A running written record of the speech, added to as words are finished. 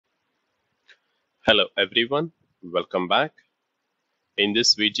Hello everyone, welcome back. In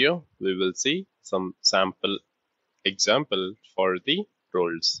this video, we will see some sample example for the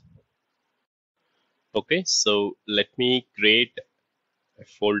roles. Okay, so let me create a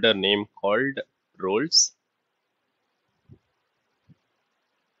folder name called roles.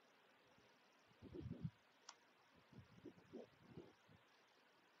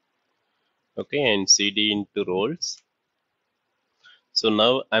 Okay, and cd into roles. So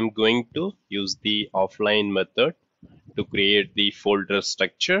now I'm going to use the offline method to create the folder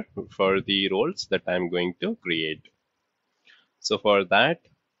structure for the roles that I'm going to create. So for that,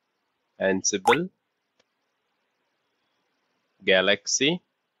 Ansible, Galaxy,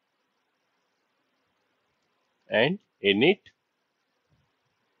 and init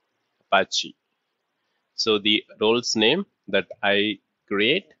Apache. So the roles name that I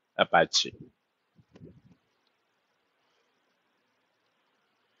create Apache.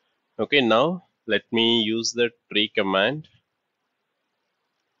 Okay, now let me use the tree command.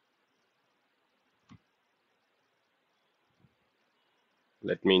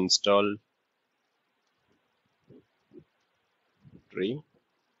 Let me install tree.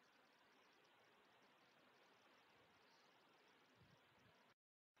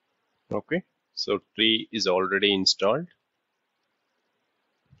 Okay, so tree is already installed.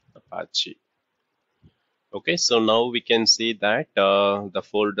 Apache. Okay, so now we can see that the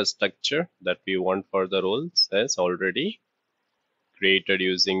folder structure that we want for the roles is already created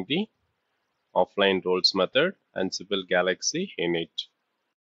using the offline roles method Ansible Galaxy init.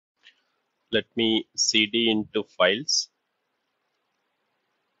 Let me cd into files.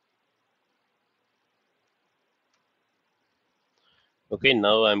 Okay,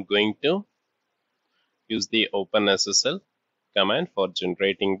 now I'm going to use the OpenSSL command for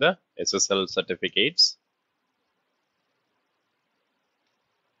generating the SSL certificates.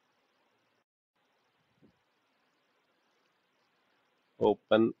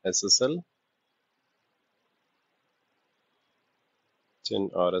 OpenSSL gen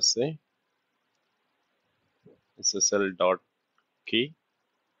RSA SSL dot key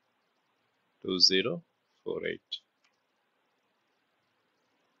 2048.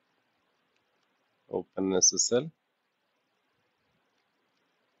 OpenSSL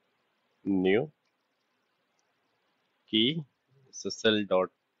new key SSL dot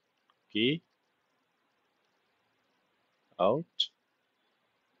key out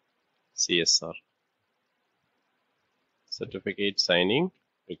CSR certificate signing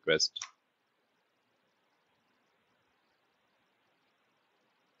request.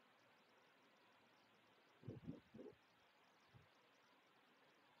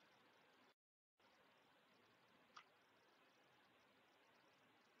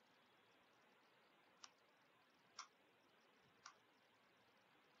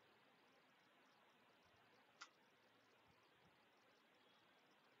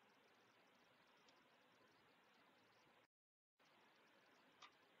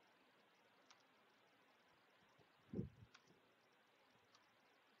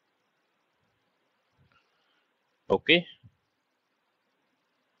 Okay,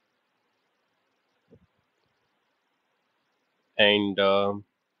 and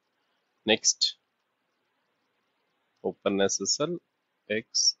next OpenSSL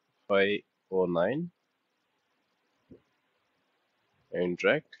X509 and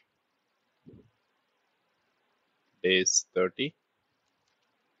drag days 30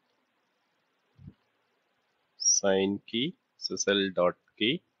 sign key SSL dot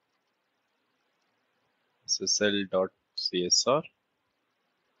key SSL dot CSR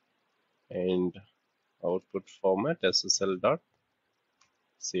and output format SSL dot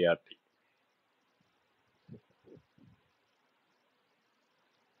CRT.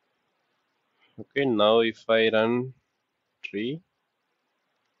 Okay, now if I run tree,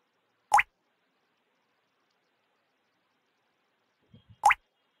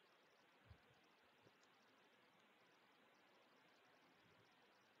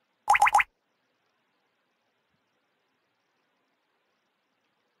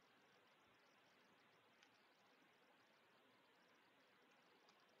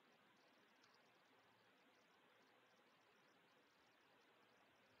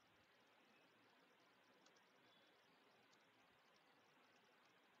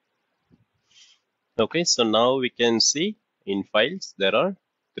 okay, so now we can see in files there are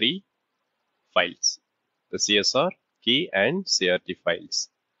three files, the CSR, key and CRT files.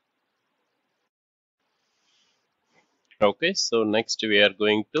 Okay, so next we are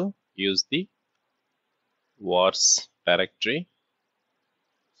going to use the wars directory.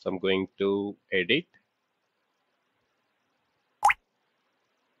 So I'm going to edit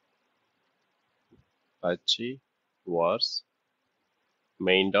Apache was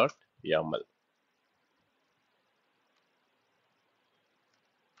main.yaml.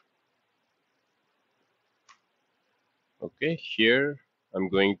 Okay, here I'm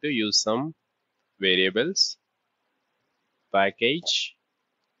going to use some variables, package,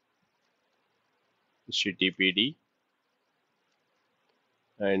 httpd,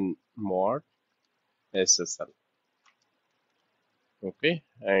 and mod ssl. Okay,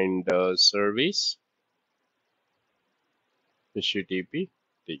 and service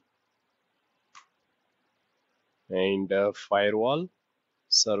httpd, and firewall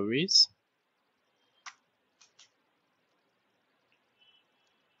service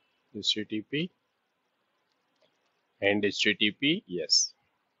http and http. Yes.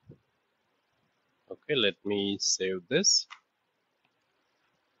 Okay, let me save this.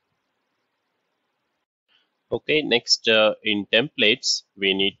 Okay, next in templates,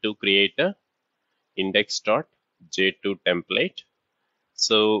 we need to create a index.j2 template.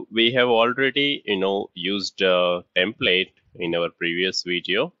 So we have already, used a template in our previous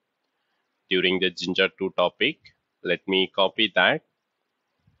video during the Jinja 2 topic. Let me copy that.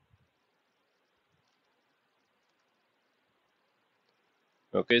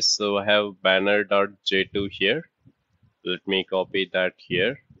 Okay, so I have banner.j2 here. Let me copy that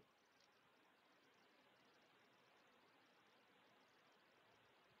here.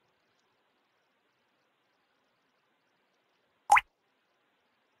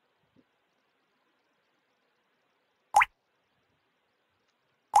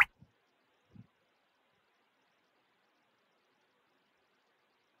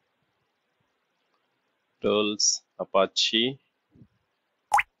 Tools, Apache,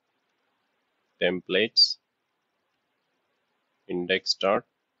 templates,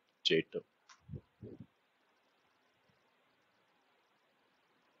 index.j2.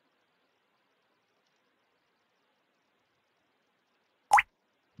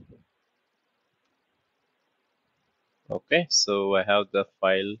 Okay, so I have the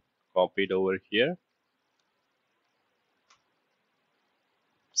file copied over here.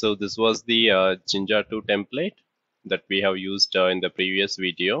 So this was the Jinja 2 template that we have used in the previous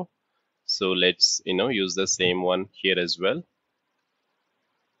video. So let's use the same one here as well.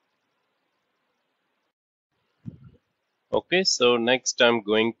 Okay, so next I'm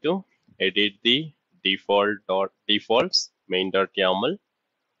going to edit the defaults main.yaml,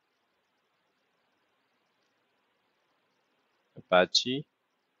 Apache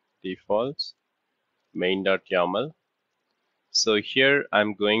defaults main.yaml. So here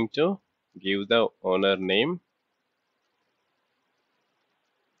I'm going to give the owner name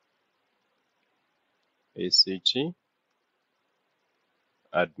ACG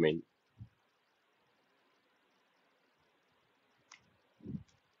admin.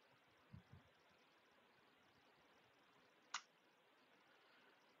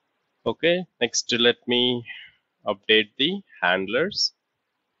 Okay, next let me update the handlers.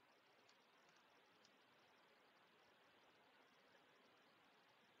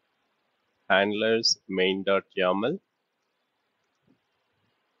 Handlers main.yaml.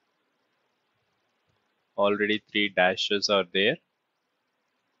 Already 3 dashes are there.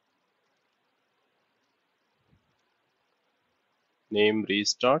 Name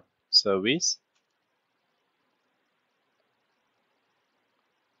restart service.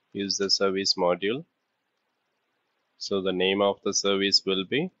 Use the service module. So the name of the service will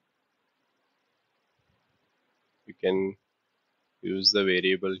be, you can use the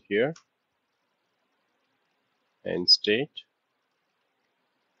variable here, and state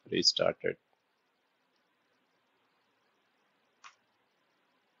restarted.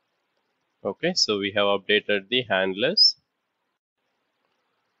 Okay, so we have updated the handlers.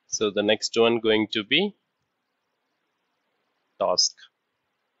 So the next one going to be task.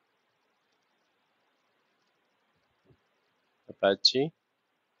 Apache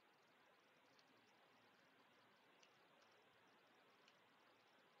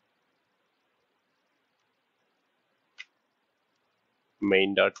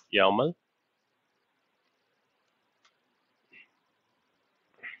main.yaml.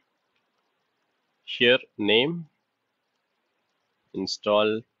 Here name,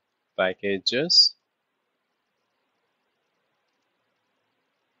 install packages,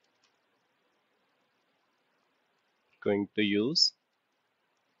 going to use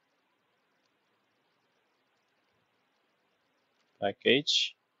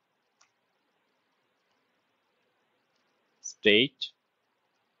package, state,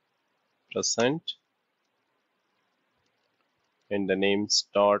 present, and the name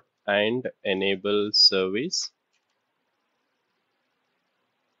start and enable service.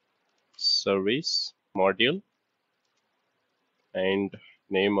 module and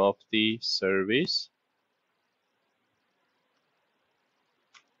name of the service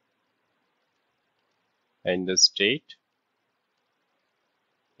and the state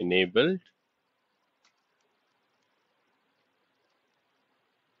enabled.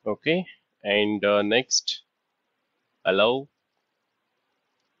 Okay, and next allow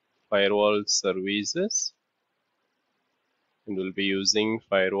firewall services, and we'll be using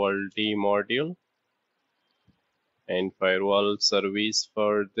firewall D module, and firewall service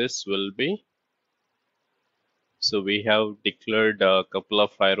for this will be, so we have declared a couple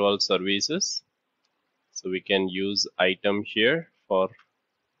of firewall services, so we can use item here for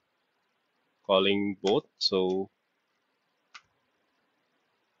calling both. So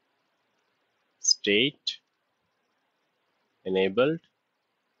state enabled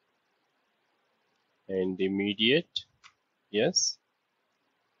and immediate, yes,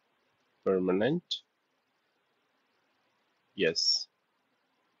 permanent, yes.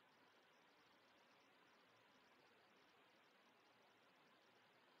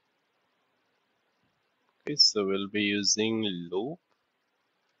 Okay, so we'll be using loop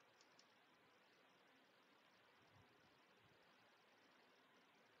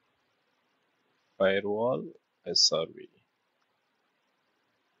firewall SRV.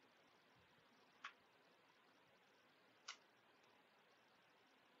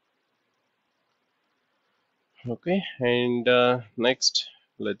 Okay, and next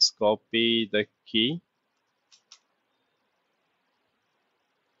let's copy the key.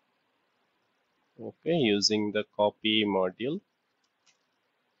 Okay, using the copy module,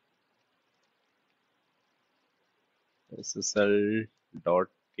 SSL dot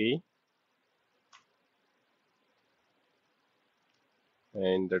key,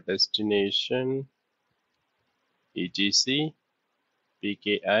 and the destination etc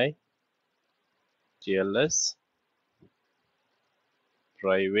pki tls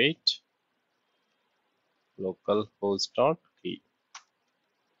private localhost dot key.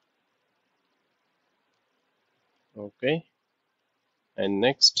 Okay, and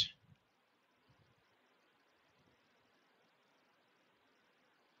next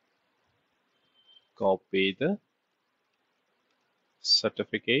copy the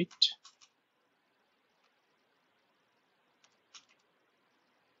certificate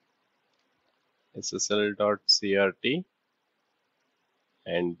ssl.crt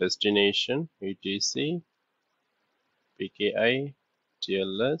and destination etc pki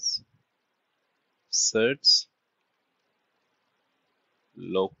tls certs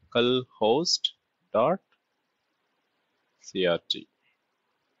localhost dot crt.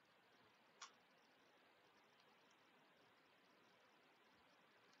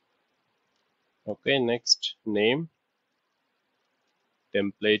 Okay, next name,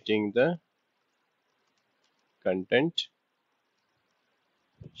 templating the content.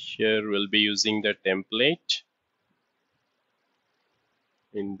 Here we'll be using the template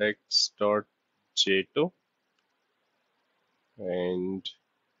index.j2 and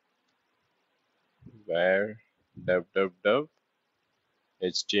where www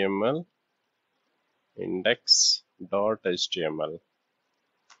html index.html.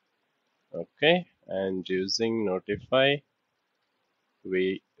 Okay, and using notify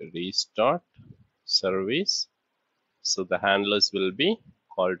we restart service, so the handlers will be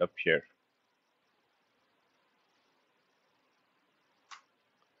called up here.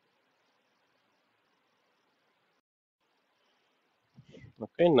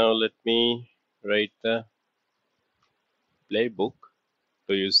 Okay, now let me write the playbook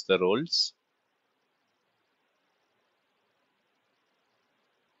to use the roles.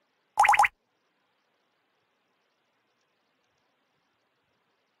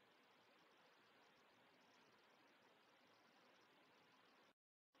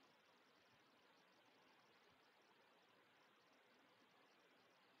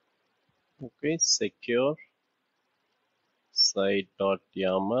 Okay, secure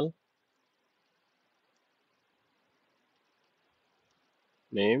site.yaml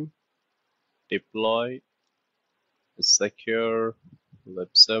name deploy secure web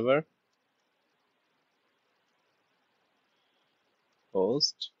server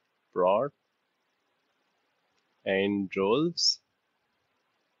host prod and roles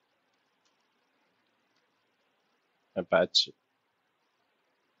Apache.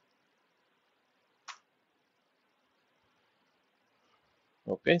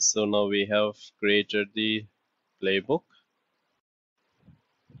 Okay, so now we have created the playbook.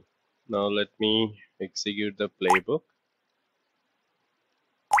 Now let me execute the playbook.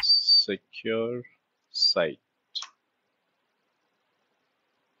 Secure site.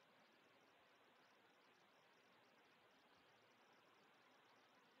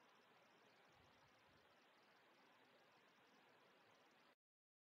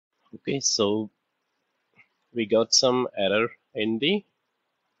 Okay, so we got some error in the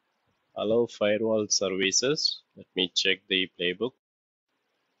allow firewall services. Let me check the playbook.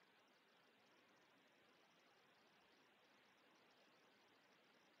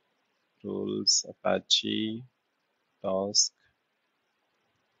 Rules, Apache, task.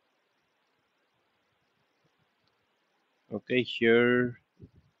 Okay, here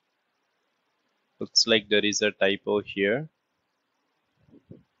looks like there is a typo here.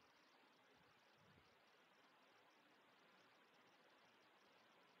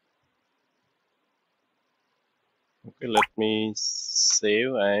 Okay, let me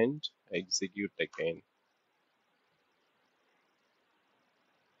save and execute again.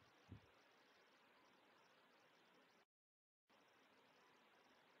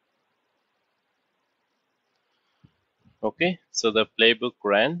 Okay, so the playbook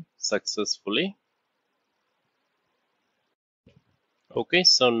ran successfully. Okay,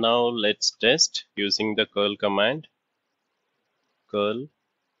 so now let's test using the curl command, curl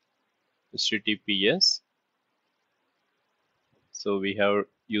https. So we have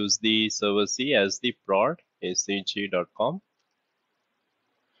used the server C as the prod acg.com.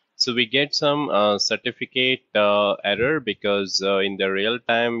 So we get some certificate error because in the real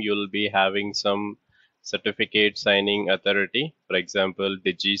time you'll be having some certificate signing authority, for example,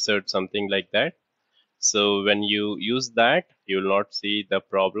 DigiCert, something like that. So when you use that, you'll not see the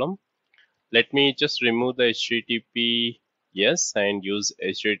problem. Let me just remove the HTTP yes and use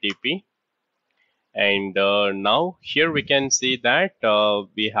HTTP. And now here we can see that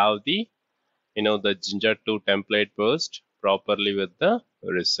we have the the Ginger 2 template burst properly with the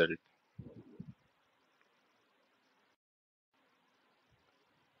result.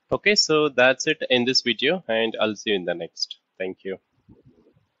 Okay, so that's it in this video and I'll see you in the next. Thank you.